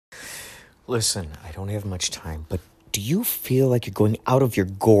Listen, I don't have much time, but do you feel like you're going out of your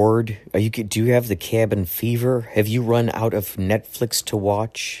gourd? Do you have the cabin fever? Have you run out of Netflix to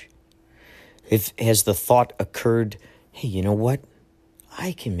watch? Has the thought occurred, hey, you know what?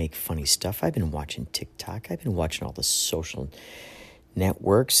 I can make funny stuff. I've been watching TikTok. I've been watching all the social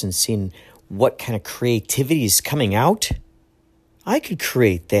networks and seeing what kind of creativity is coming out. I could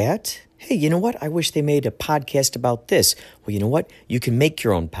create that. Hey, you know what? I wish they made a podcast about this. Well, you know what? You can make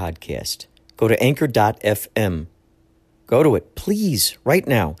your own podcast. Go to anchor.fm. Go to it, please, right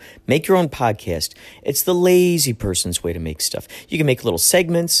now. Make your own podcast. It's the lazy person's way to make stuff. You can make little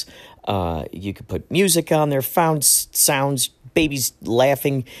segments. You can put music on there, found sounds, babies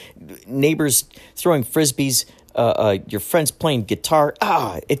laughing, neighbors throwing frisbees, your friends playing guitar.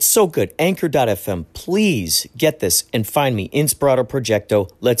 It's so good. Anchor.fm. Please get this and find me. Inspirato Projecto.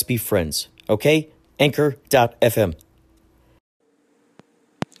 Let's be friends. Okay? Anchor.fm.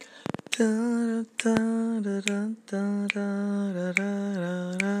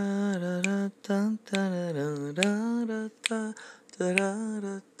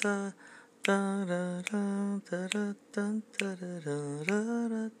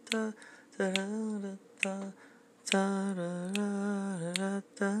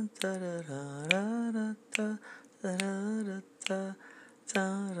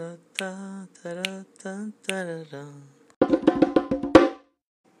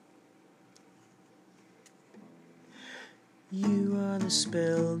 You are the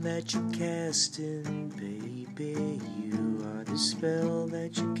spell that you're casting, baby. You are the spell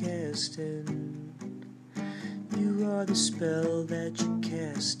that you're casting. You are the spell that you're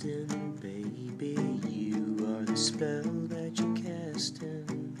casting, baby. You are the spell that you're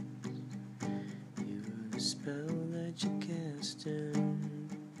casting. You are the spell that you're casting.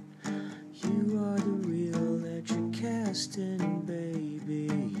 You are the real that you're casting, baby.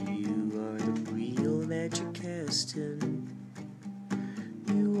 You are the real that you're casting.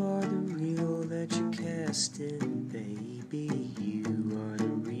 You are the real that you're casting, baby. You are the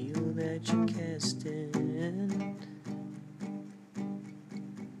real that you're casting.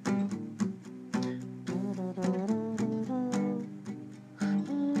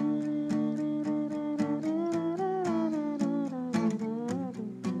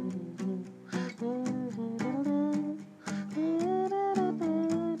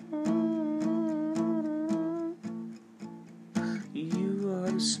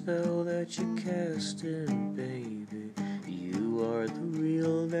 Spell that you're casting, baby. You are the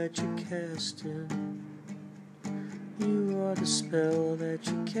real that you're casting. You are the spell that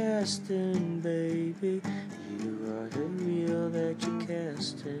you're casting, baby. You are the real that you're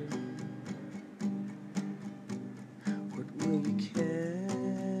casting. What will you catch?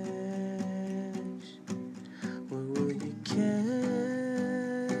 What will you catch?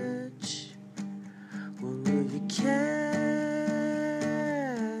 What will you catch?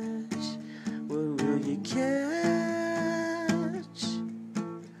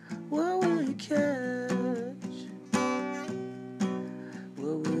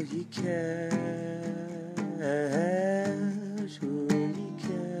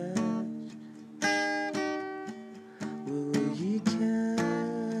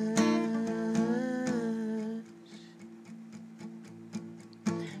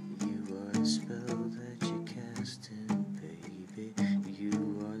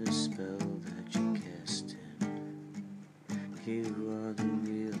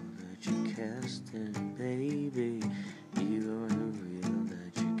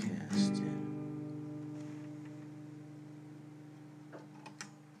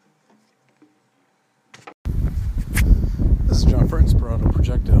 Inspirato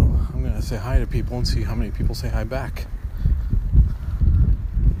Projecto. I'm going to say hi to people and see how many people say hi back.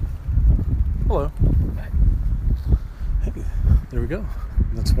 Hello. Hey, there we go.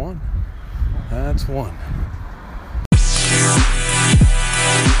 That's one. That's one.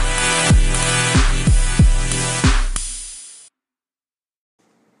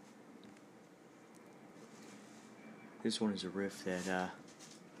 This one is a riff that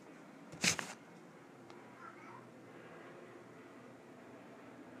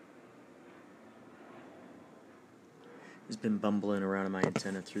has been bumbling around in my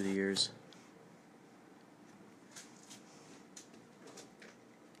antenna through the years.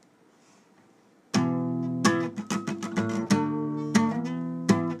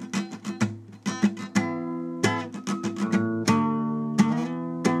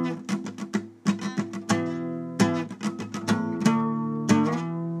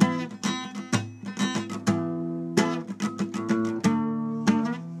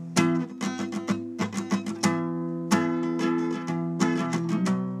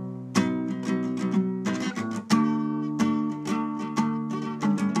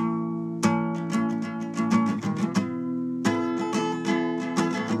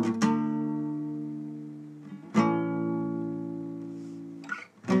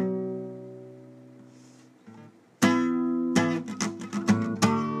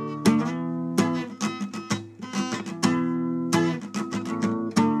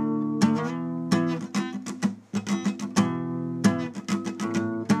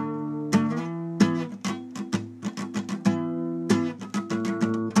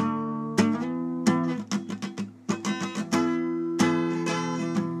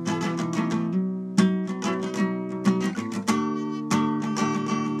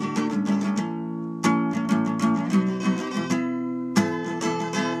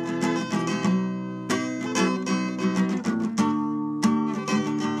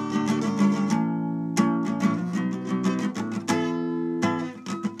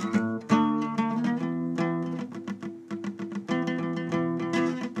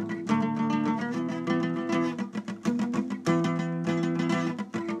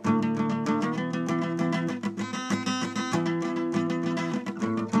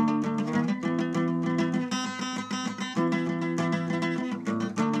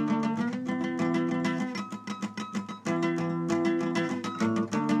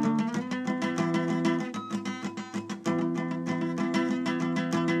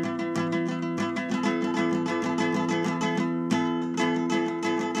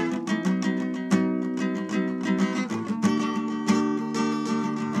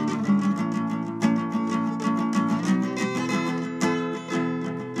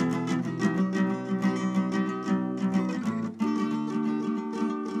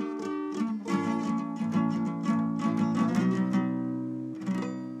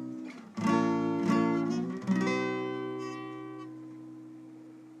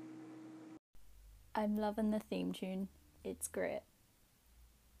 I'm loving the theme tune. It's great.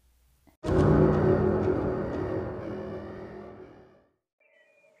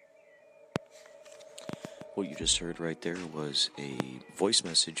 What you just heard right there was a voice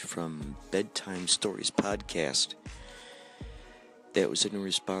message from Bedtime Stories Podcast. That was in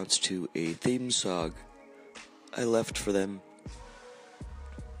response to a theme song I left for them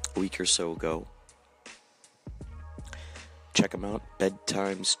a week or so ago. Check them out,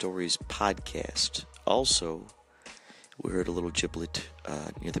 Bedtime Stories Podcast. Also, we heard a little giblet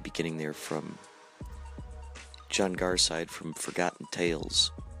near the beginning there from John Garside from Forgotten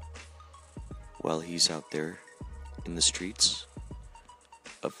Tales. While he's out there in the streets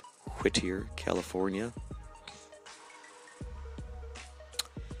of Whittier, California.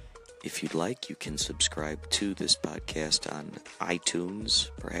 If you'd like, you can subscribe to this podcast on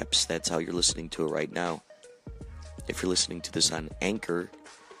iTunes. Perhaps that's how you're listening to it right now. If you're listening to this on Anchor,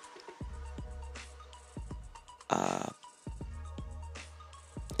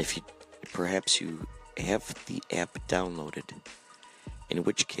 perhaps you have the app downloaded. In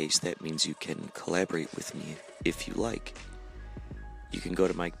which case, that means you can collaborate with me if you like. You can go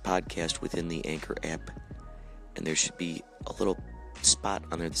to my podcast within the Anchor app, and there should be a little spot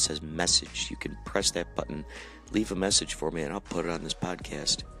on there that says message. You can press that button, leave a message for me, and I'll put it on this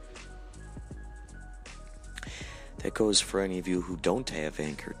podcast. That goes for any of you who don't have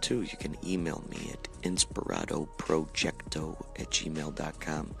Anchor, too. You can email me at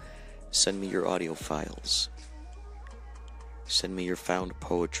inspiratoprojecto@gmail.com. Send me your audio files. Send me your found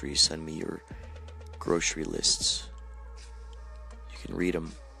poetry. Send me your grocery lists. You can read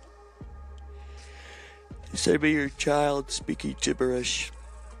them. Send me your child speaking gibberish.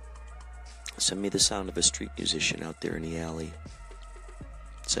 Send me the sound of a street musician out there in the alley.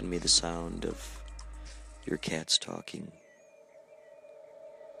 Send me the sound of your cats talking.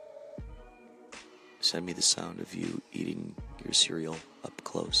 Send me the sound of you eating your cereal up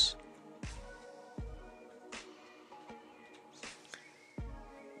close.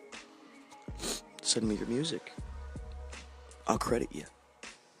 Send me your music. I'll credit you.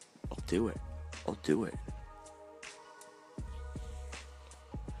 I'll do it.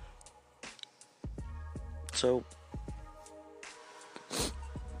 So,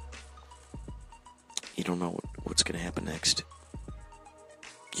 you don't know what's going to happen next.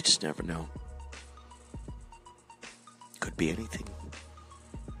 You just never know. Could be anything.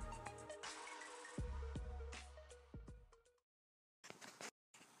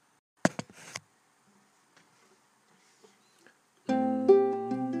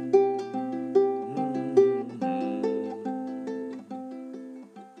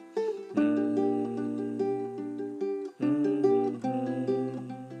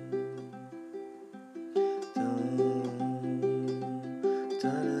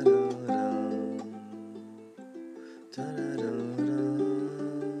 Da da da da.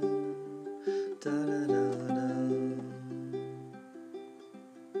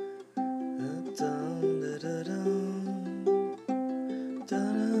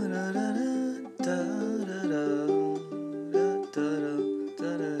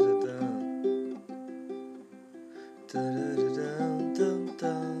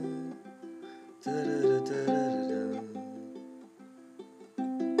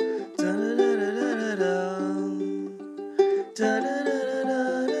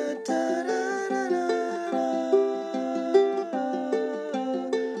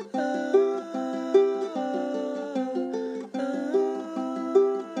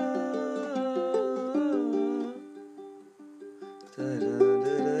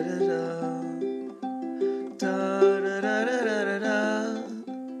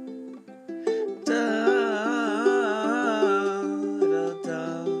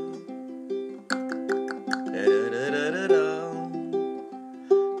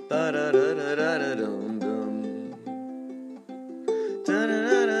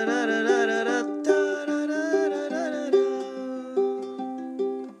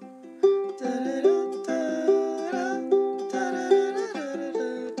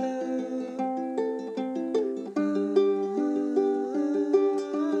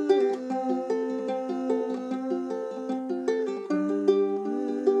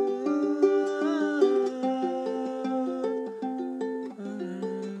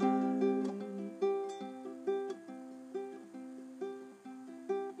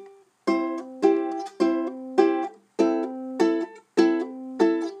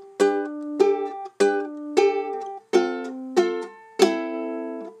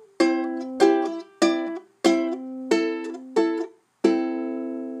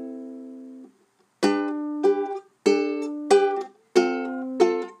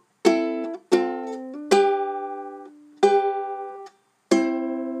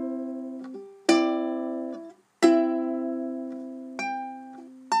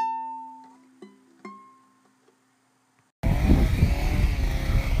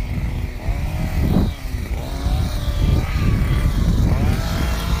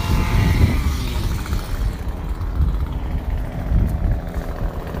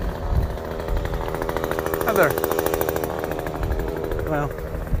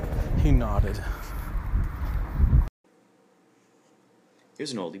 He nodded.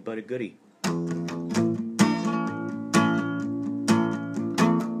 Here's an oldie but a goodie.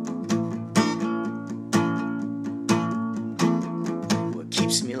 What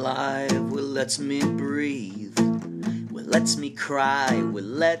keeps me alive, what lets me breathe, what lets me cry, what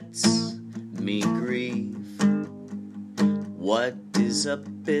lets me grieve, what is up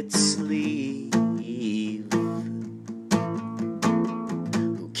its sleeve?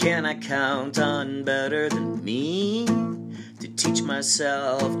 Who can I count on better than me to teach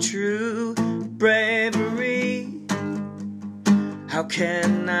myself true bravery? How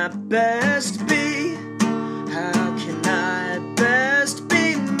can I best be? How can I best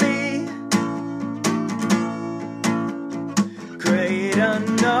be me? Great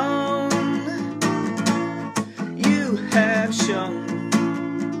unknown, you have shown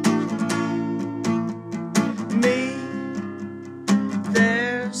me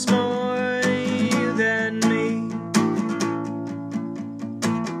there's more you than me.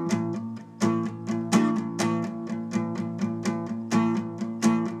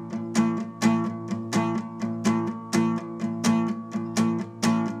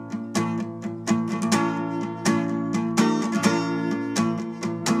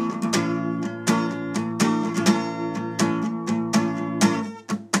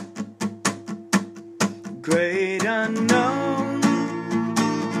 Great unknown,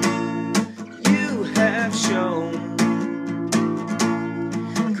 you have shown.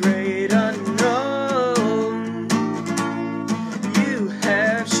 Great unknown, you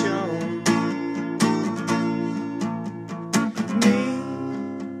have shown me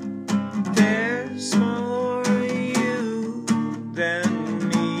there's more you than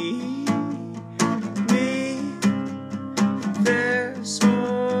me. Me, there's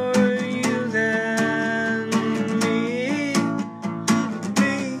more you than me.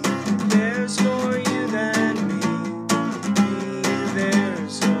 Me, there's more you than me. Me,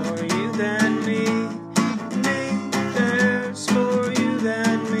 there's more you than me. Me, there's more you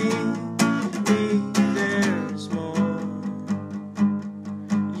than me. Me, there's more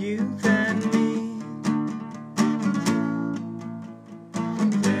you than me.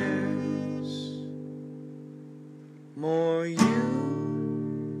 There's more you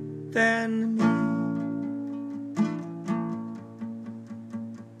than me.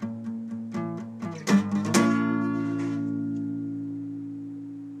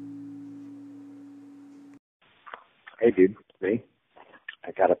 Hey, dude, it's me.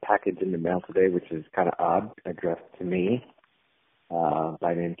 I got a package in the mail today, which is kind of odd, addressed to me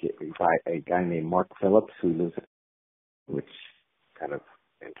by a guy named Mark Phillips, who lives, which kind of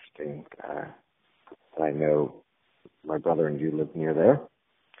interesting. I know my brother and you live near there.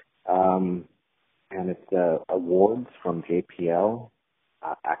 And it's awards from JPL,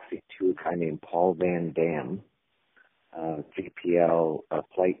 actually to a guy named Paul Van Dam. JPL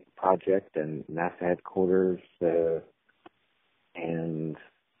flight project and NASA headquarters, and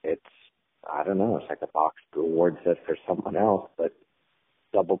it's, I don't know, it's like a box award set for someone else, but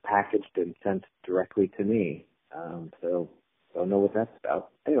double packaged and sent directly to me. So don't know what that's about.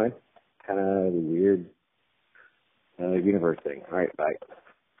 Anyway, kind of weird universe thing. All right, bye.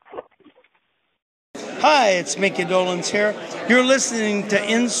 Hi, it's Mickey Dolenz here. You're listening to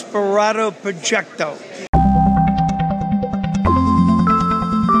Inspirato Projecto.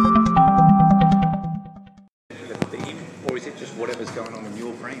 The theme, or is it just whatever's going on in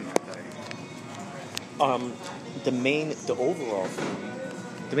your brain that day? The main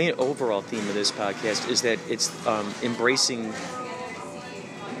overall theme of this podcast is that it's embracing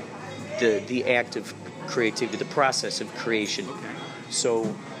the act of creativity, the process of creation. Okay.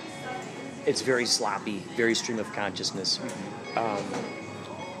 So it's very sloppy, very stream of consciousness,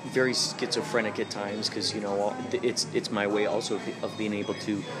 very schizophrenic at times, because it's my way also of being able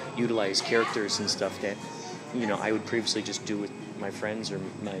to utilize characters and stuff that I would previously just do with my friends or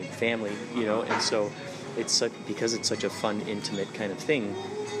my family, and so it's because it's such a fun, intimate kind of thing.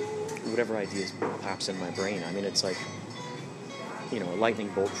 Whatever ideas pops in my brain. I mean, it's like a lightning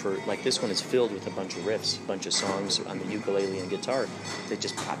bolt for, like, this one is filled with a bunch of riffs, a bunch of songs on the ukulele and guitar that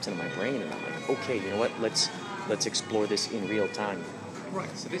just pops into my brain, and I'm like, okay, you know what? Let's explore this in real time. Right,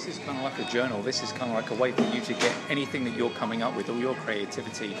 so this is kind of like a journal. This is kind of like a way for you to get anything that you're coming up with, all your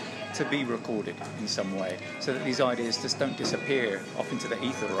creativity, to be recorded in some way, so that these ideas just don't disappear off into the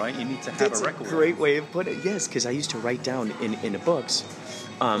ether, right? You need to have a record. That's a great way of putting it, yes, because I used to write down in the books,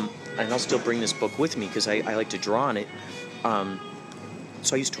 and I'll still bring this book with me because I like to draw on it.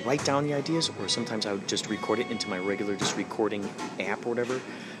 So I used to write down the ideas, or sometimes I would just record it into my regular just recording app or whatever.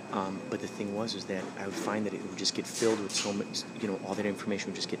 But the thing is that I would find that it would just get filled with so much, all that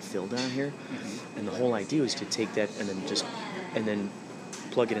information would just get filled on here. And the whole idea was to take that and then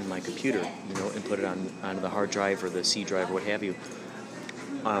plug it in my computer, and put it onto the hard drive or the C drive or what have you.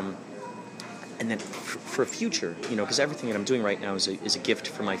 And then for future, because everything that I'm doing right now is a gift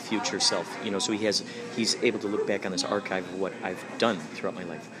for my future self, so he's able to look back on this archive of what I've done throughout my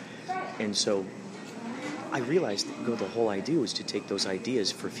life. And so I realized that, the whole idea was to take those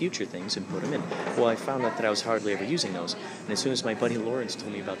ideas for future things and put them in. Well, I found out that I was hardly ever using those. And as soon as my buddy Lawrence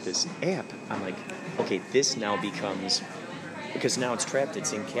told me about this app, I'm like, okay, this now becomes, because now it's trapped,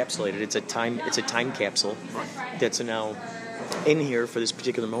 it's encapsulated, it's a time capsule that's now in here for this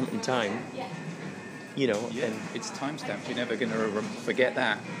particular moment in time. And it's timestamped. You're never going to forget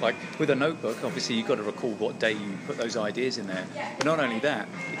that. Like with a notebook, obviously you've got to record what day you put those ideas in there. But not only that,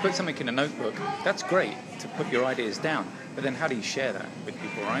 you put something in a notebook, that's great to put your ideas down. But then how do you share that with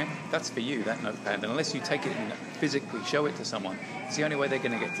people, right? That's for you, that notepad. And unless you take it and physically show it to someone, it's the only way they're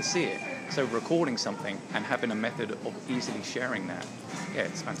going to get to see it. So recording something and having a method of easily sharing that, yeah,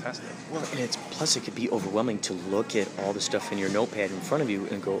 it's fantastic. Well, and plus it could be overwhelming to look at all the stuff in your notepad in front of you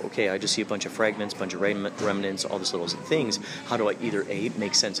and go, okay, I just see a bunch of fragments, a bunch of remnants, all these little things. How do I either A,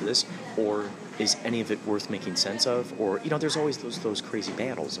 make sense of this, or is any of it worth making sense of? Or, there's always those crazy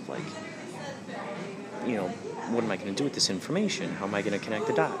battles of like, what am I going to do with this information? How am I going to connect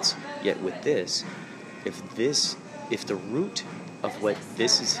the dots? Yet with this, if the root of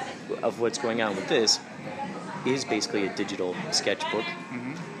what's going on with this is basically a digital sketchbook,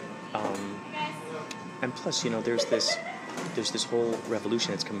 and plus, there's this whole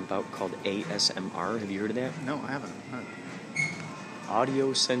revolution that's come about called ASMR. Have you heard of that? No, I haven't. No.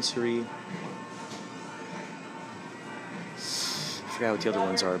 Audio sensory. I forgot what the other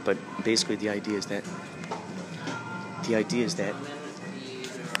ones are, but basically the idea is that. Thank you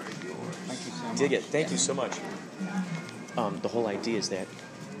so much. Dig it. Thank you so much. The whole idea is that.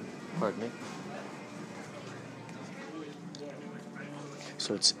 Pardon me.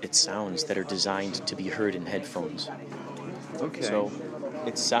 So it's sounds that are designed to be heard in headphones. Okay. So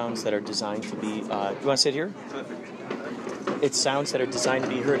it's sounds that are designed to be. You want to sit here? It's sounds that are designed to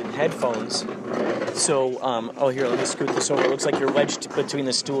be heard in headphones. So, here, let me scoot this over. It looks like you're wedged between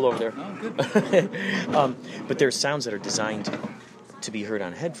the stool over there. Oh, good. But there's sounds that are designed to be heard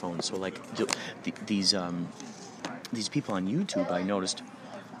on headphones. So, like these people on YouTube, I noticed,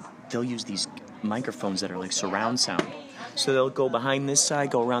 they'll use these microphones that are like surround sound. So they'll go behind this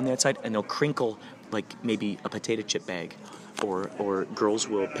side, go around that side, and they'll crinkle like maybe a potato chip bag, or girls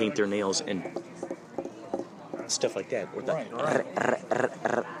will paint their nails and stuff like that. Or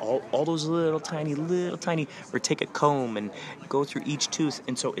all those little tiny, or take a comb and go through each tooth.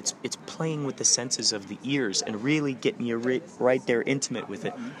 And so it's playing with the senses of the ears and really getting you right there intimate with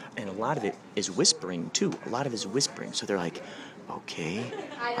it. And a lot of it is whispering too. A lot of it is whispering. So they're like, okay,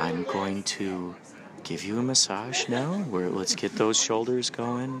 I'm going to give you a massage now, let's get those shoulders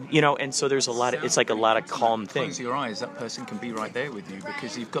going, and so there's a lot of, it's like a lot of calm things. Close your eyes, that person can be right there with you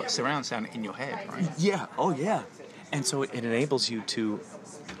because you've got surround sound in your head, right? Yeah, oh yeah. And so it enables you to,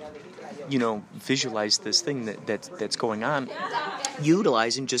 visualize this thing that's going on,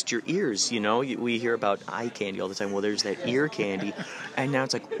 utilizing just your ears. We hear about eye candy all the time. Well, there's that ear candy, and now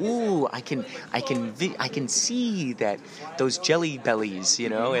it's like, ooh, I can see that those jelly bellies,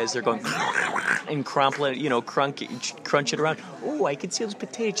 as they're going and crumpling, crunch it around. Ooh, I can see those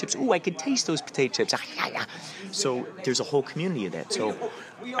potato chips. Ooh, I can taste those potato chips. So there's a whole community of that. So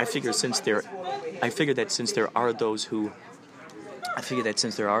I figure that since there are those who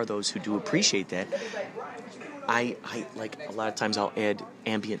do appreciate that, I like a lot of times I'll add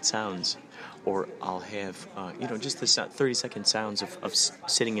ambient sounds, or I'll have just the 30-second sounds of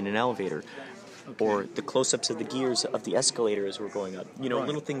sitting in an elevator, or the close-ups of the gears of the escalator as we're going up.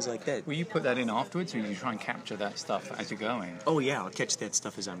 Little things like that. Will you put that in afterwards, or you try and capture that stuff as you're going? Oh yeah, I'll catch that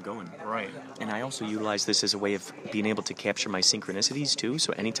stuff as I'm going. Right. And I also utilize this as a way of being able to capture my synchronicities too.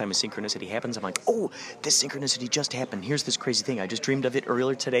 So anytime a synchronicity happens, I'm like, oh, this synchronicity just happened. Here's this crazy thing. I just dreamed of it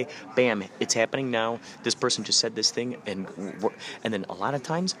earlier today. Bam, it's happening now. This person just said this thing, and then a lot of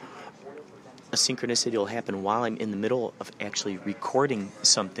times, a synchronicity will happen while I'm in the middle of actually recording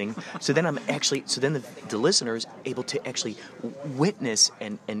something. So then the listener is able to actually witness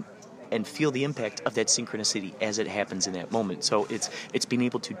and and feel the impact of that synchronicity as it happens in that moment. So it's being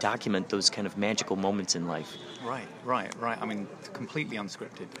able to document those kind of magical moments in life. Right. I mean, completely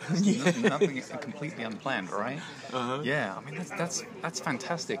unscripted. Nothing completely unplanned, right? Yeah, I mean, that's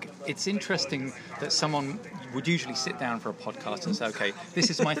fantastic. It's interesting that someone would usually sit down for a podcast and say, okay, this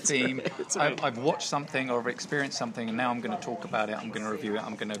is my theme. I've watched something or I've experienced something, and now I'm going to talk about it. I'm going to review it.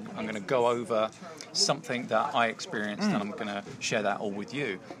 I'm going to go over something that I experienced, and I'm going to share that all with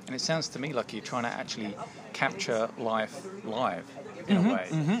you. And it sounds to me like you're trying to actually capture life live in a way,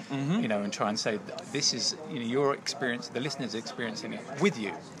 you know, and try and say this is, you know, your experience, the listener's experiencing it with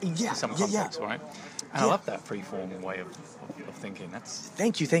you in some context, right? And I love that free-form way of thinking.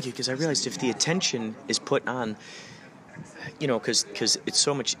 Thank you, because I realized if the attention is put on, you know, because it's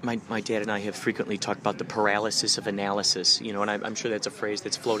so much. My dad and I have frequently talked about the paralysis of analysis, you know, and I'm sure that's a phrase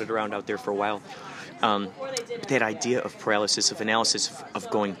that's floated around out there for a while. That idea of paralysis of analysis, of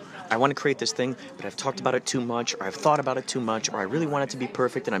going, I want to create this thing, but I've talked about it too much, or I've thought about it too much, or I really want it to be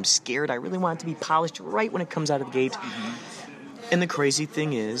perfect, and I'm scared. I really want it to be polished right when it comes out of the gate. And the crazy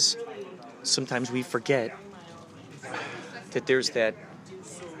thing is, sometimes we forget that there's that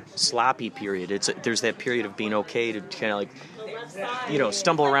sloppy period. There's that period of being okay to kind of like, you know,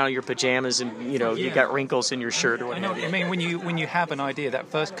 stumble around in your pajamas and, you know, you got wrinkles in your shirt or whatever. I mean, when you have an idea, that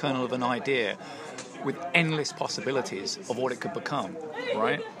first kernel of an idea with endless possibilities of what it could become,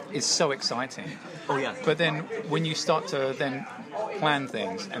 right? It's so exciting. Oh, yeah. But then when you start to then plan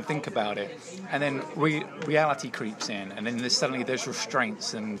things and think about it, and then reality creeps in, and then suddenly there's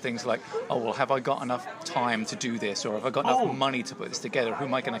restraints and things like, oh, well, have I got enough time to do this, or have I got enough money to put this together? Who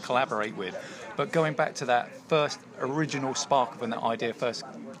am I going to collaborate with? But going back to that first original spark of when that idea first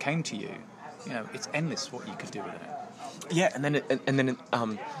came to you, you know, it's endless what you could do with it. Yeah, and then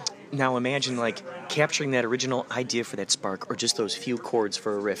now imagine like capturing that original idea for that spark, or just those few chords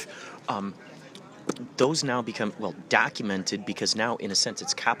for a riff. Those now become, well, documented, because now, in a sense,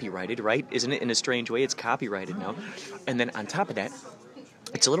 it's copyrighted, right? Isn't it? In a strange way, it's copyrighted now. And then on top of that,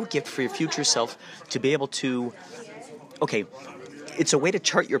 it's a little gift for your future self to be able to, okay, it's a way to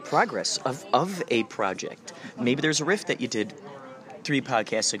chart your progress of a project. Maybe there's a riff that you did 3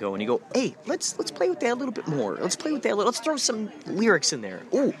 podcasts ago, and you go, hey, let's play with that a little bit more. Let's play with that. Let's throw some lyrics in there.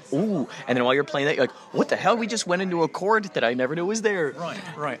 Ooh. And then while you're playing that, you're like, what the hell? We just went into a chord that I never knew was there.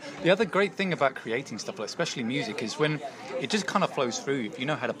 Right. The other great thing about creating stuff, especially music, is when it just kind of flows through. If you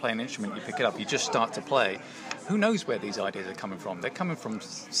know how to play an instrument, you pick it up, you just start to play. Who knows where these ideas are coming from? They're coming from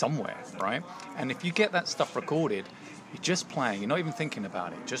somewhere, right? And if you get that stuff recorded, you're just playing. You're not even thinking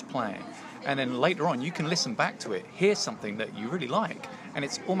about it, just playing. And then later on, you can listen back to it, hear something that you really like, and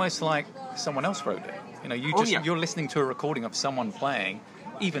it's almost like someone else wrote it. You know, you're listening to a recording of someone playing,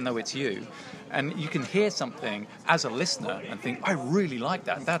 even though it's you, and you can hear something as a listener and think, I really like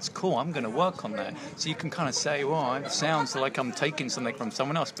that. That's cool. I'm going to work on that. So you can kind of say, well, it sounds like I'm taking something from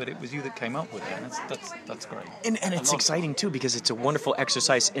someone else, but it was you that came up with it. And that's great. And it's exciting too, because it's a wonderful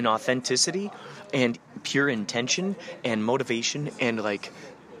exercise in authenticity and pure intention and motivation, and like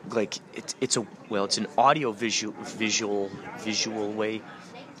it's an audio visual way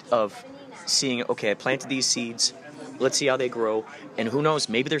of seeing, okay, I planted these seeds, let's see how they grow, and who knows,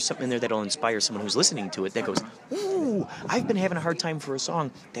 maybe there's something in there that'll inspire someone who's listening to it that goes, ooh, I've been having a hard time for a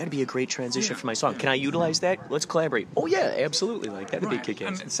song, that'd be a great transition for my song, can I utilize that? Let's collaborate. Oh yeah, absolutely, like that'd be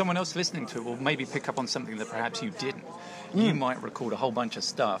kick-ass. And someone else listening to it will maybe pick up on something that perhaps you didn't. You might record a whole bunch of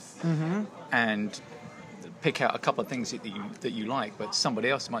stuff and pick out a couple of things that you like, but somebody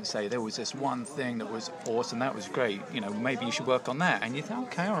else might say there was this one thing that was awesome, that was great, you know, maybe you should work on that, and you think,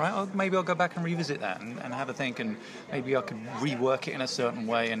 okay, all right, maybe I'll go back and revisit that and have a think, and maybe I could rework it in a certain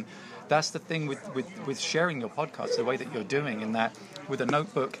way. And that's the thing with sharing your podcast the way that you're doing, in that with a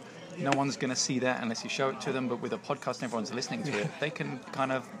notebook no one's going to see that unless you show it to them, but with a podcast and everyone's listening to it, they can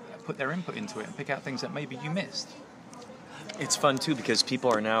kind of put their input into it and pick out things that maybe you missed. It's fun too, because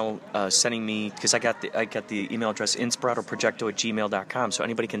people are now sending me, because I got the email address inspiratoprojecto@gmail.com, so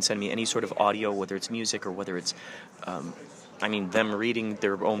anybody can send me any sort of audio, whether it's music or whether it's them reading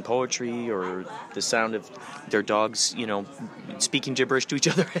their own poetry or the sound of their dogs, you know, speaking gibberish to each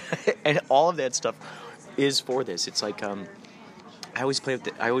other, and all of that stuff is for this. It's like I always play with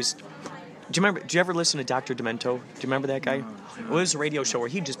do you ever listen to Dr. Demento? Do you remember that guy? Well, it was a radio show where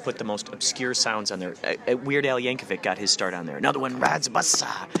he just put the most obscure sounds on there. Weird Al Yankovic got his start on there. Another one, rides a bus,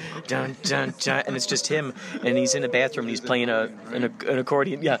 dun, dun, dun, and it's just him, and he's in a bathroom, and he's playing an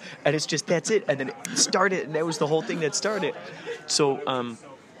accordion, yeah, and it's just, that's it, and then it started, and that was the whole thing that started. So,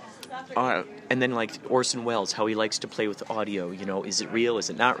 and then like Orson Welles, how he likes to play with audio, you know, is it real, is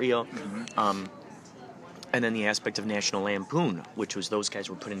it not real? and then the aspect of National Lampoon, which was those guys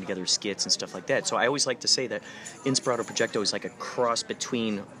were putting together skits and stuff like that. So I always like to say that Inspirato Projecto is like a cross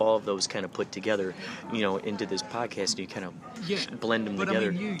between all of those kind of put together, into this podcast. And you kind of blend them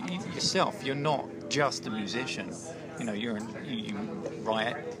together. But I mean, you yourself, you're not just a musician. You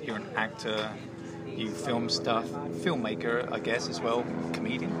write, you're an actor, you film stuff, filmmaker, I guess, as well,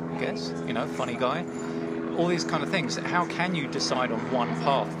 comedian, I guess, funny guy. All these kind of things. How can you decide on one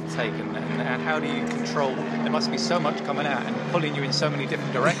path to take, and how do you control? There must be so much coming out and pulling you in so many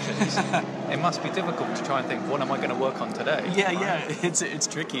different directions. It must be difficult to try and think, what am I going to work on today? Yeah. It's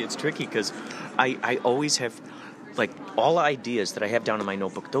tricky. It's tricky because I always have, like, all ideas that I have down in my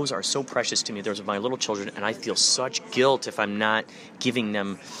notebook. Those are so precious to me. Those are my little children, and I feel such guilt if I'm not giving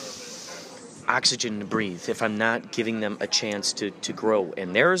them oxygen to breathe, if I'm not giving them a chance to grow.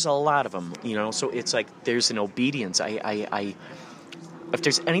 And there's a lot of them, so it's like there's an obedience. I if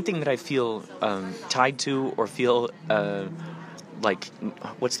there's anything that I feel tied to or feel like,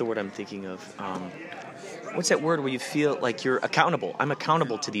 what's the word I'm thinking of? What's that word where you feel like you're accountable? I'm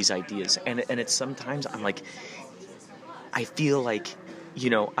accountable to these ideas, and it's sometimes I'm like, I feel like,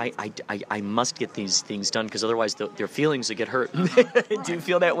 I must get these things done because otherwise their feelings will get hurt. Do you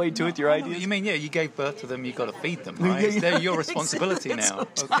feel that way too with your ideas? You mean, you gave birth to them, you got to feed them, right? They're your responsibility now,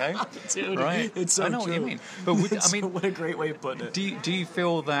 okay? Dude, right? It's so I know true. what you mean. But what a great way of putting it. Do you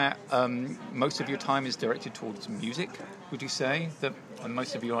feel that most of your time is directed towards music? Would you say that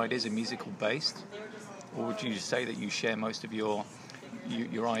most of your ideas are musical based, or would you say that you share most of your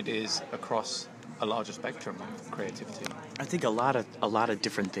ideas across a larger spectrum of creativity? I think a lot of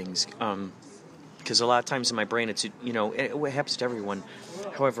different things, because a lot of times in my brain it's it happens to everyone.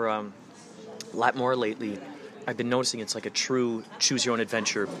 However, a lot more lately, I've been noticing it's like a true choose your own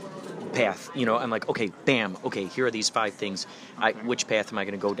adventure path. I'm like, okay, bam, okay, here are these 5 things. Which path am I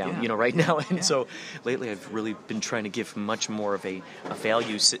going to go down? Right now, and so lately I've really been trying to give much more of a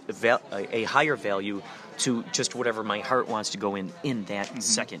higher value to just whatever my heart wants to go in that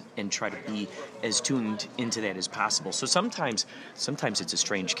second, and try to be as tuned into that as possible. So sometimes it's a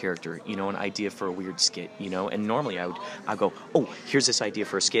strange character, an idea for a weird skit, and normally I'd go, oh, here's this idea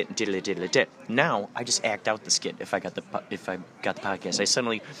for a skit, and diddle-a-diddle-a-dit. Now I just act out the skit if I got the podcast. I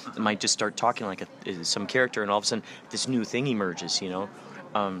suddenly might just start talking like some character, and all of a sudden this new thing emerges, and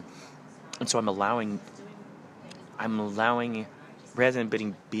so I'm allowing, rather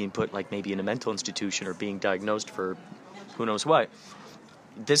than being put like maybe in a mental institution or being diagnosed for who knows what,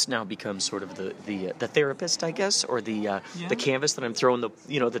 this now becomes sort of the therapist, I guess, or the canvas that I'm throwing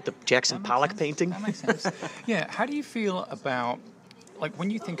the Jackson Pollock painting. That makes sense. Yeah. How do you feel about, like, when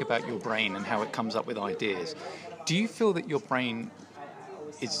you think about your brain and how it comes up with ideas? Do you feel that your brain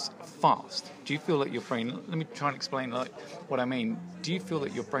is fast? Do you feel that your brain? Let me try and explain what I mean. Do you feel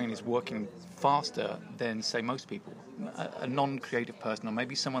that your brain is working faster than, say, most people? A non-creative person, or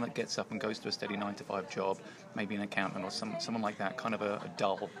maybe someone that gets up and goes to a steady 9-to-5 job, maybe an accountant or someone like that, kind of a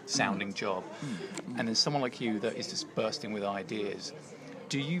dull-sounding job. And then someone like you that is just bursting with ideas.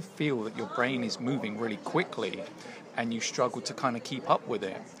 Do you feel that your brain is moving really quickly and you struggle to kind of keep up with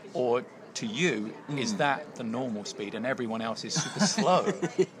it? Or to you, is that the normal speed and everyone else is super slow?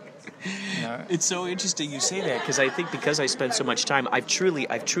 It's so interesting you say that, because I think because I spend so much time, I've truly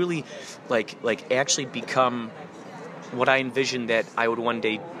like actually become what I envisioned that I would one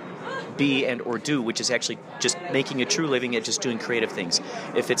day be and or do, which is actually just making a true living at just doing creative things.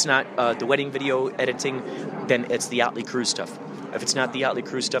 If it's not the wedding video editing, then it's the Otley Crew stuff. If it's not the Otley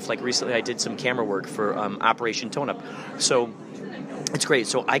Crew stuff, like recently I did some camera work for Operation Tone Up. So it's great.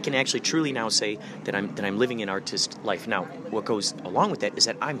 So I can actually truly now say that I'm living an artist life. Now, what goes along with that is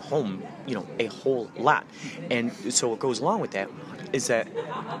that I'm home, a whole lot. And so what goes along with that is that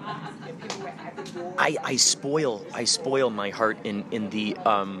I spoil my heart in the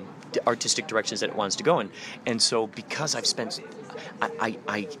artistic directions that it wants to go in. And so because I've spent,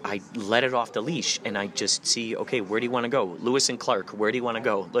 I let it off the leash, and I just see, okay, where do you want to go? Lewis and Clark, where do you want to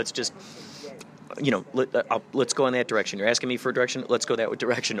go? Let's just, let's go in that direction. You're asking me for a direction, let's go that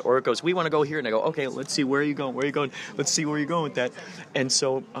direction. Or it goes, we want to go here, and I go, okay, let's see, where are you going? Let's see where you're going with that. And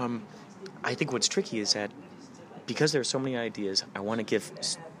so I think what's tricky is that because there are so many ideas, I want to give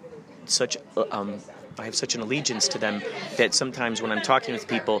such I have such an allegiance to them that sometimes when I'm talking with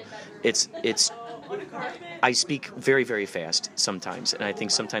people, it's I speak very, very fast sometimes, and I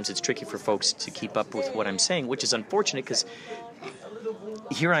think sometimes it's tricky for folks to keep up with what I'm saying, which is unfortunate because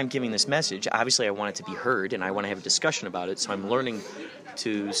here I'm giving this message. Obviously, I want it to be heard, and I want to have a discussion about it, so I'm learning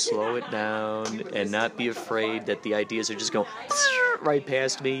to slow it down and not be afraid that the ideas are just going right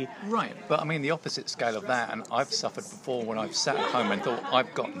past me. Right, but I mean the opposite scale of that, and I've suffered before when I've sat at home and thought,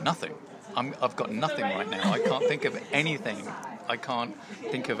 I've got nothing. I've got nothing right now. I can't think of anything. I can't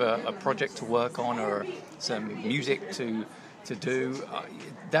think of a project to work on or some music to do.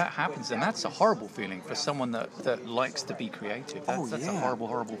 That happens, and that's a horrible feeling for someone that likes to be creative. That's a horrible,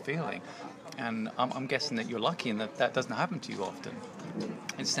 horrible feeling. And I'm guessing that you're lucky and that doesn't happen to you often.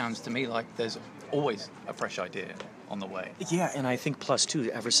 It sounds to me like there's always a fresh idea on the way. Yeah, and I think plus too,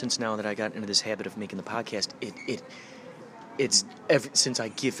 ever since now that I got into this habit of making the podcast, since I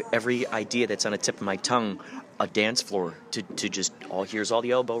give every idea that's on the tip of my tongue a dance floor to just here's all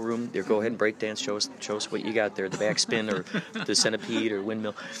the elbow room. There, go ahead and break dance. Show us what you got there, the backspin or the centipede or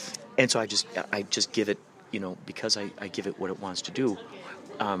windmill. And so I just give it, because I give it what it wants to do.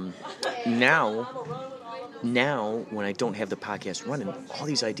 Now when I don't have the podcast running, all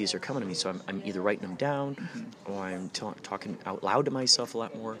these ideas are coming to me. So I'm either writing them down or I'm talking out loud to myself a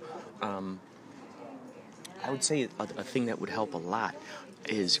lot more. I would say a thing that would help a lot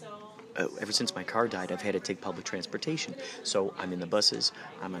is ever since my car died, I've had to take public transportation. So I'm in the buses,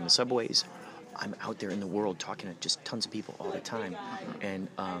 I'm on the subways, I'm out there in the world talking to just tons of people all the time. And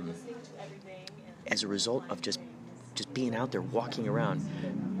as a result of just being out there, walking around,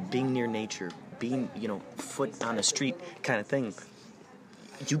 being near nature, being, foot on the street kind of thing,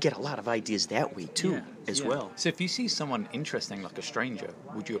 you get a lot of ideas that way too, as well. So if you see someone interesting, like a stranger,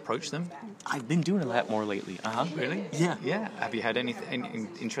 would you approach them? I've been doing a lot more lately. Really? Yeah. Yeah. Have you had any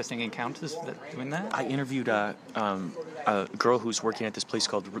interesting encounters doing that? I interviewed a girl who's working at this place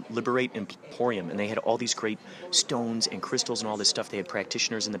called Liberate Emporium, and they had all these great stones and crystals and all this stuff. They had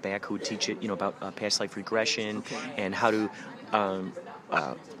practitioners in the back who would teach it, about past life regression and how to,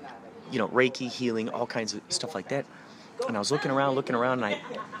 Reiki healing, all kinds of stuff like that. And I was looking around, and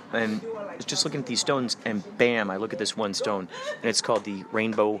I was just looking at these stones, and bam, I look at this one stone, and it's called the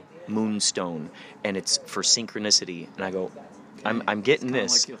Rainbow Moonstone, and it's for synchronicity. And I go, I'm getting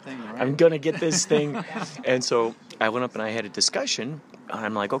this. Like your thing, right? I'm gonna get this thing. And so I went up and I had a discussion.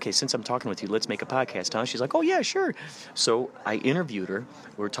 I'm like, okay, since I'm talking with you, let's make a podcast, huh? She's like, oh yeah, sure. So I interviewed her.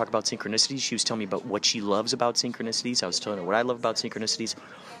 We were talking about synchronicities. She was telling me about what she loves about synchronicities. I was telling her what I love about synchronicities.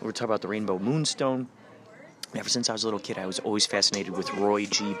 We were talking about the Rainbow Moonstone. Ever since I was a little kid, I was always fascinated with Roy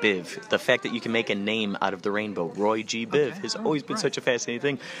G. Biv. The fact that you can make a name out of the rainbow, Roy G. Biv, has always been such a fascinating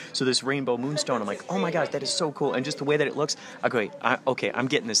thing. So this Rainbow Moonstone, I'm like, oh my gosh, that is so cool. And just the way that it looks, I go, I'm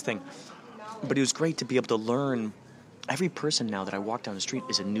getting this thing. But it was great to be able to learn. Every person now that I walk down the street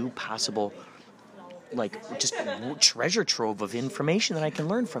is a new possible, just treasure trove of information that I can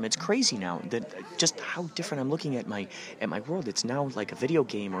learn from. It's crazy now that just how different I'm looking at my world. It's now like a video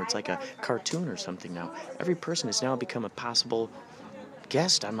game or it's like a cartoon or something now. Every person has now become a possible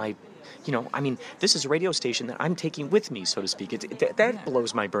guest on my, this is a radio station that I'm taking with me, so to speak. That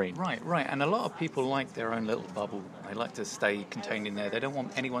blows my brain. Right. And a lot of people like their own little bubble. They like to stay contained in there. They don't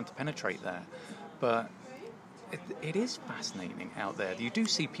want anyone to penetrate that. But it is fascinating out there. You do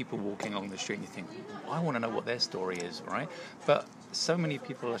see people walking along the street and you think, I want to know what their story is, right? But so many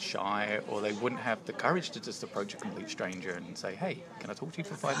people are shy or they wouldn't have the courage to just approach a complete stranger and say, hey, can I talk to you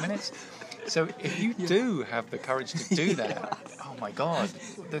for 5 minutes? So if you do have the courage to do that, oh my God,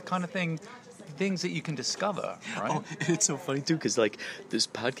 the kind of things that you can discover, right? Oh, it's so funny too, because this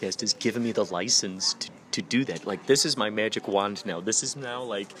podcast has given me the license to do that. This is my magic wand now. This is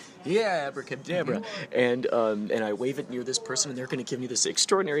now abracadabra, and I wave it near this person, and they're going to give me this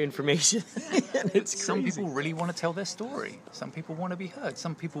extraordinary information. And it's crazy. Some people really want to tell their story. Some people want to be heard.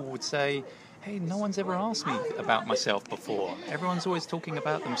 Some people would say, hey, no one's ever asked me about myself before. Everyone's always talking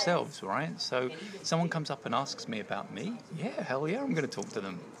about themselves, right? So someone comes up and asks me about me. Yeah, hell yeah, I'm going to talk to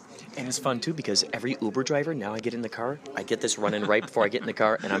them. And it's fun too because every Uber driver, now I get in the car, I get this running right before I get in the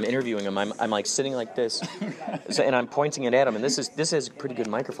car, and I'm interviewing them. I'm sitting like this, and I'm pointing it at them. And this has a pretty good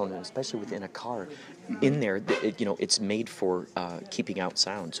microphone, especially within a car. In there, it's made for keeping out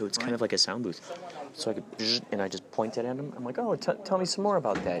sound, so it's kind of like a sound booth. So I just point it at them. I'm like, oh, tell me some more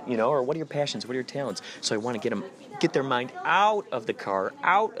about that, or what are your passions, what are your talents? So I want to get their mind out of the car,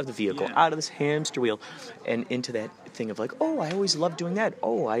 out of the vehicle, out of this hamster wheel, and into that thing of I always loved doing that.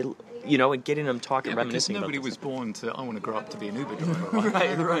 And getting them talking, reminiscing about nobody was born to, I want to grow up to be an Uber driver,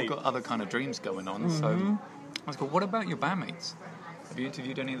 right? Right. Got other kind of dreams going on. So I was like, what about your bandmates? Have you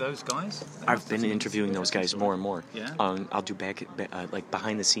interviewed any of those guys? I've been interviewing those guys more and more. Yeah. I'll do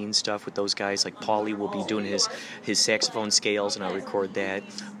behind the scenes stuff with those guys. Like Paulie will be doing his saxophone scales, and I'll record that.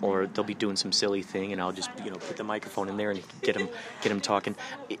 Or they'll be doing some silly thing, and I'll just put the microphone in there and get them talking.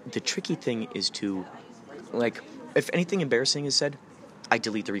 The tricky thing is to if anything embarrassing is said, I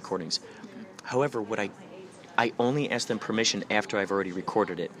delete the recordings. However, what I I only ask them permission after I've already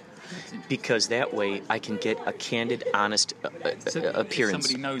recorded it, because that way I can get a candid, honest appearance.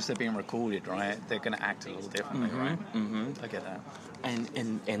 If somebody knows they're being recorded, right? They're going to act a little differently, right? Mm-hmm. I get that.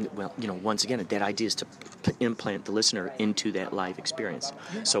 And well, once again, that idea is to implant the listener into that live experience.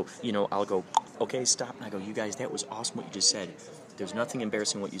 So, I'll go, okay, stop, and I go, you guys, that was awesome what you just said. There's nothing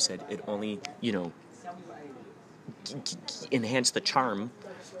embarrassing what you said. It only, enhanced the charm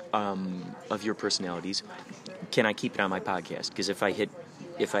of your personalities. Can I keep it on my podcast? Because if I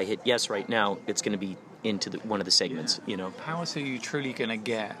hit yes right now, it's going to be into one of the segments. How else are you truly going to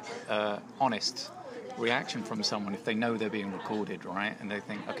get honest reaction from someone if they know they're being recorded, right? And they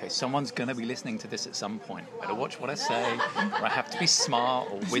think, okay, someone's going to be listening to this at some point. Better watch what I say, or I have to be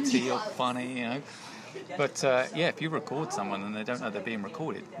smart or witty or funny, But if you record someone and they don't know they're being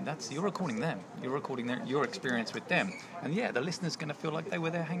recorded, you're recording them. You're recording your experience with them, and the listener's going to feel like they were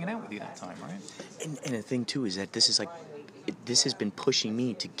there hanging out with you that time, right? And the thing too is that this has been pushing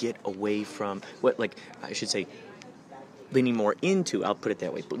me to get away from leaning more into, I'll put it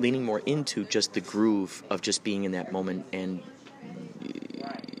that way, but leaning more into just the groove of just being in that moment, and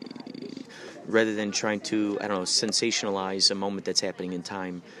rather than trying to, sensationalize a moment that's happening in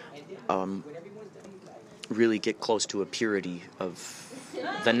time, really get close to a purity of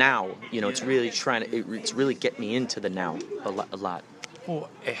the now. It's really it's really get me into the now a lot.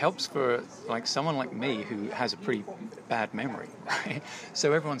 Well, it helps for someone like me who has a pretty bad memory, right?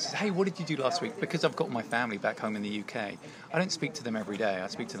 So everyone says, hey, what did you do last week? Because I've got my family back home in the UK, I don't speak to them every day. I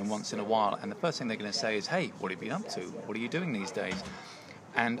speak to them once in a while, and the first thing they're going to say is, hey, what have you been up to? What are you doing these days?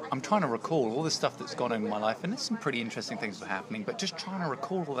 And I'm trying to recall all the stuff that's gone on in my life, and there's some pretty interesting things that are happening, but just trying to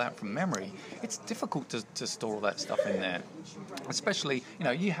recall all that from memory, it's difficult to store all that stuff in there. Especially,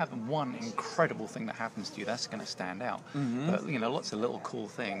 you have one incredible thing that happens to you, that's going to stand out. Mm-hmm. But, lots of little cool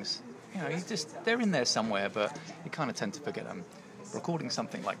things, they're in there somewhere, but you kind of tend to forget them. Recording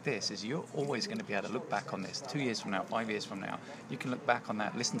something like this is you're always going to be able to look back on this 2 years from now, 5 years from now. You can look back on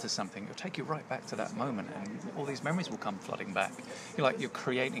that, listen to something, it'll take you right back to that moment, and all these memories will come flooding back. You're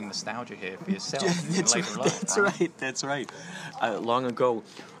creating nostalgia here for yourself in later life. That's right. Long ago,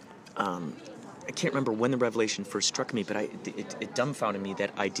 I can't remember when the revelation first struck me, but it dumbfounded me,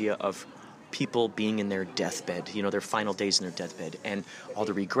 that idea of people being in their deathbed, their final days in their deathbed, and all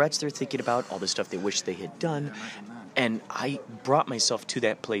the regrets they're thinking about, all the stuff they wish they had done. And I brought myself to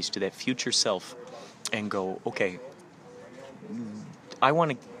that place, to that future self, and go, okay, I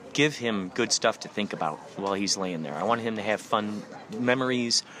want to give him good stuff to think about while he's laying there. I want him to have fun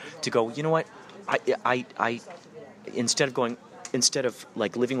memories, to go, you know what, I instead of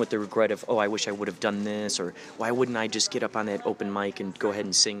living with the regret of, oh, I wish I would have done this, or why wouldn't I just get up on that open mic and go ahead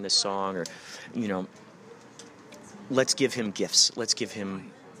and sing this song, or, let's give him gifts. Let's give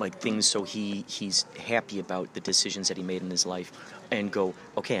him things so he's happy about the decisions that he made in his life, and go,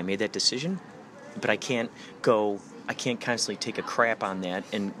 okay, I made that decision, but I can't constantly take a crap on that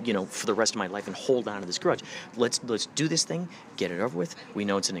and, for the rest of my life and hold on to this grudge. Let's do this thing, get it over with. We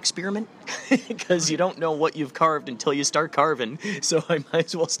know it's an experiment because you don't know what you've carved until you start carving. So I might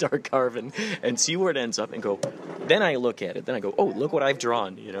as well start carving and see where it ends up and go. Then I look at it. Then I go, oh, look what I've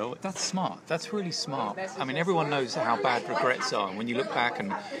drawn, That's smart. That's really smart. I mean, everyone knows how bad regrets are. And when you look back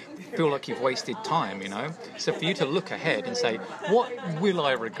and feel like you've wasted time, So for you to look ahead and say, what will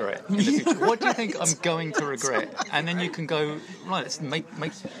I regret in the future? What do you think I'm going to regret? And then you can go, right,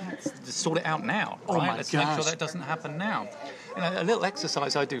 let's sort it out now. Right? Oh my let's gosh. make sure that doesn't happen now. A little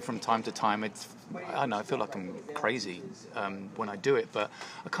exercise I do from time to time, I feel like I'm crazy when I do it, but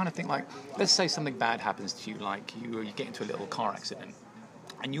I kind of think let's say something bad happens to you, you get into a little car accident.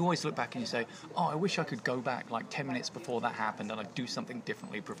 And you always look back and you say, oh, I wish I could go back 10 minutes before that happened and I'd do something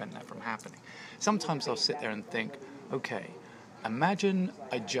differently to prevent that from happening. Sometimes I'll sit there and think, okay, imagine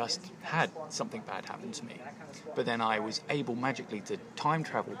I just had something bad happen to me, but then I was able magically to time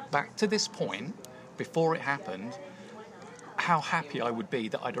travel back to this point before it happened. How happy I would be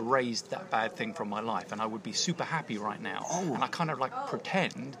that I'd erased that bad thing from my life, and I would be super happy right now. Oh. And I kind of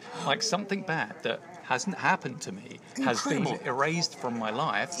pretend something bad that hasn't happened to me has been erased from my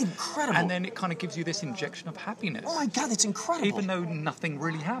life. Incredible. And then it kind of gives you this injection of happiness. Oh my God, that's incredible. Even though nothing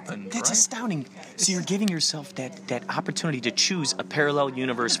really happened. That's right? astounding. So you're giving yourself that opportunity to choose a parallel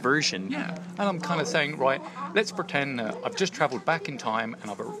universe version. Yeah. And I'm kind of saying, right, let's pretend I've just traveled back in time and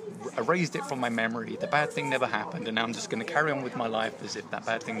I've erased it from my memory. The bad thing never happened, and now I'm just going to carry on with my life as if that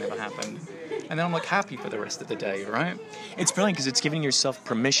bad thing never happened. And then I'm happy for the rest of the day, right? It's brilliant because it's giving yourself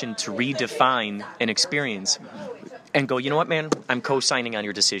permission to redefine an experience and go, you know what, man? I'm co-signing on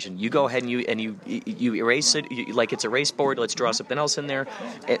your decision. You go ahead and you erase it like it's a erase board. Let's draw something else in there,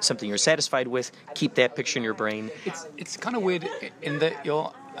 something you're satisfied with. Keep that picture in your brain. It's kind of weird in that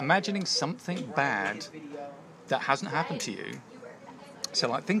you're imagining something bad that hasn't happened to you. So,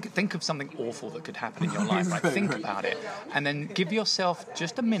 like, think of something awful that could happen in your life. Right? Think about it, and then give yourself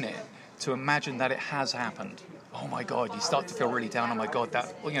just a minute to imagine that it has happened. Oh my God, you start to feel really down. Oh my God,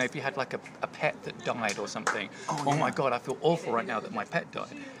 that, you know, if you had like a pet that died or something. Oh my God, I feel awful right now that my pet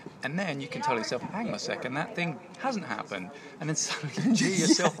died. And then you can tell yourself, hang on a second, that thing hasn't happened. And then suddenly you cheer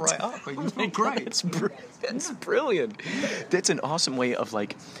yourself right up. And you feel great. That's brilliant. That's an awesome way of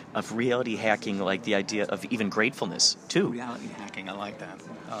reality hacking, like the idea of even gratefulness too. Reality hacking, I like that.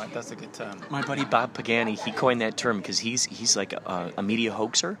 That's a good term. My buddy Bob Pagani, he coined that term because he's like a media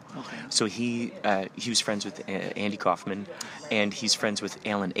hoaxer. Okay. So he was friends with Andy Kaufman, and he's friends with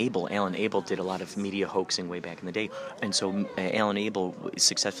Alan Abel. Alan Abel did a lot of media hoaxing way back in the day, and so Alan Abel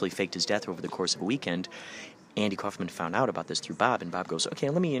successfully faked his death over the course of a weekend. Andy Kaufman found out about this through Bob, and Bob goes, okay,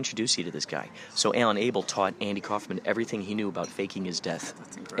 let me introduce you to this guy. So Alan Abel taught Andy Kaufman everything he knew about faking his death.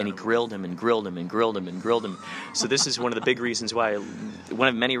 And he grilled him and grilled him and grilled him and grilled him. So this is one of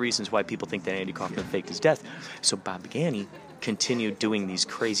many reasons why people think that Andy Kaufman faked his death. So Bob Pagani continued doing these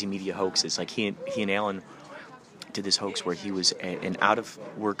crazy media hoaxes. Like he and Alan did this hoax where he was an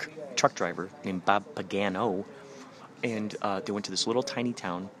out-of-work truck driver named Bob Pagano, and they went to this little tiny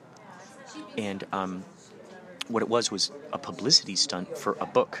town, and what it was a publicity stunt for a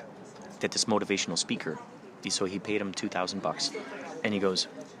book that this motivational speaker, so he paid him $2,000, and he goes,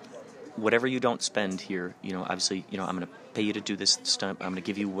 whatever you don't spend here, obviously, I'm going to pay you to do this stunt. I'm going to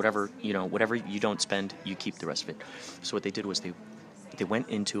give you whatever you don't spend, you keep the rest of it. So what they did was they went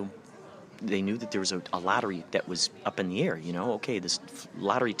into, they knew that there was a lottery that was up in the air, okay, this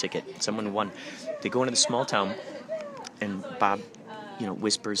lottery ticket, someone won. They go into the small town, and Bob,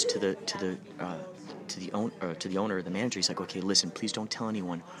 whispers to the owner or the manager. He's like, okay, listen, please don't tell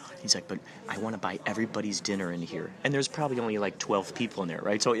anyone. He's like, but I want to buy everybody's dinner in here. And there's probably only like 12 people in there,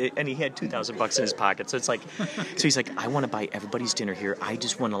 right? So, and he had $2,000 in his pocket. So it's like, so he's like, I want to buy everybody's dinner here. I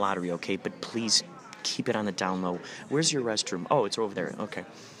just won a lottery, okay? But please keep it on the down low. Where's your restroom? Oh, it's over there. Okay.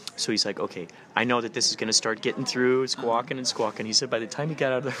 So he's like, okay, I know that this is going to start getting through, squawking and squawking. He said by the time he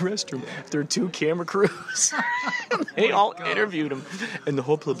got out of the restroom, there were 2 camera crews. They all interviewed him. And the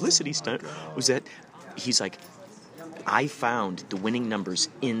whole publicity stunt was that he's like, I found the winning numbers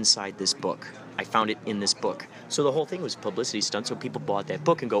inside this book. I found it in this book. So the whole thing was a publicity stunt, so people bought that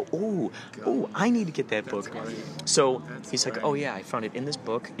book and go, oh, I need to get that book. So he's like, oh yeah, I found it in this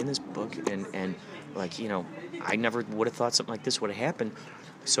book, and like, I never would have thought something like this would have happened.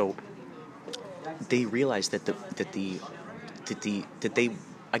 So they realized that they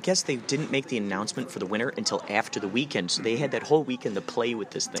I guess they didn't make the announcement for the winner until after the weekend. So they had that whole weekend to play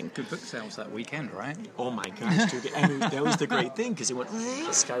with this thing. Good book sales that weekend, right? Oh my gosh, dude. I mean, that was the great thing, because it went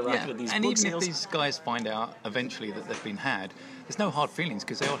skyrocketed these and book even sales. If these guys find out eventually that they've been had, there's no hard feelings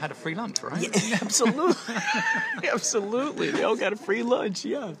because they all had a free lunch, right? Yeah, absolutely. Absolutely. They all got a free lunch,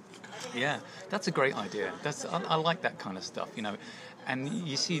 yeah. Yeah, that's a great idea. I like that kind of stuff, And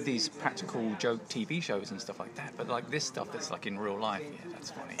you see these practical joke TV shows and stuff like that, but like this stuff that's like in real life, yeah,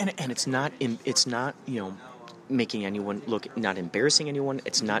 that's funny. And it's not making anyone look, not embarrassing anyone.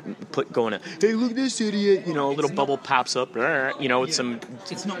 It's not going hey, look at this idiot, a little bubble pops up,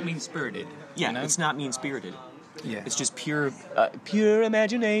 It's not mean-spirited. Yeah, it's not mean-spirited. Yeah. It's just pure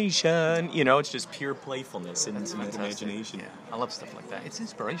imagination. It's just pure playfulness and imagination. Yeah, I love stuff like that. It's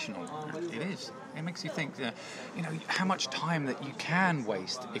inspirational. It is. It makes you think that, how much time that you can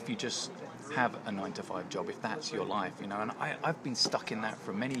waste if you just have a 9-to-5 job, if that's your life, And I've been stuck in that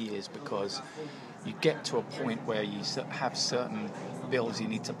for many years because you get to a point where you have certain bills you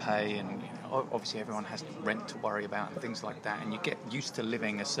need to pay, and obviously everyone has rent to worry about and things like that, and you get used to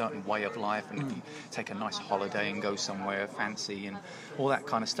living a certain way of life, and if you take a nice holiday and go somewhere fancy and all that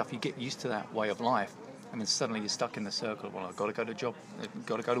kind of stuff, you get used to that way of life, and then suddenly you're stuck in the circle of, well, I've got to go to job, I've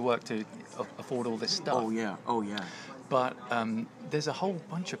got to go to work to afford all this stuff. Oh yeah. But there's a whole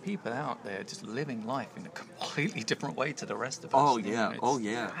bunch of people out there just living life in a completely different way to the rest of us. Oh yeah.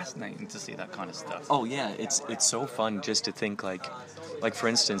 It's fascinating to see that kind of stuff. Oh yeah, it's so fun just to think like for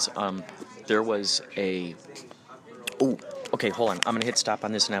instance, there was a. Oh, okay, hold on. I'm gonna hit stop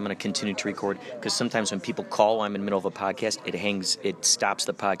on this, and I'm gonna continue to record, because sometimes when people call, I'm in the middle of a podcast. It stops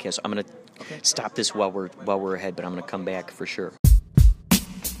the podcast. I'm gonna stop this while we're ahead, but I'm gonna come back for sure.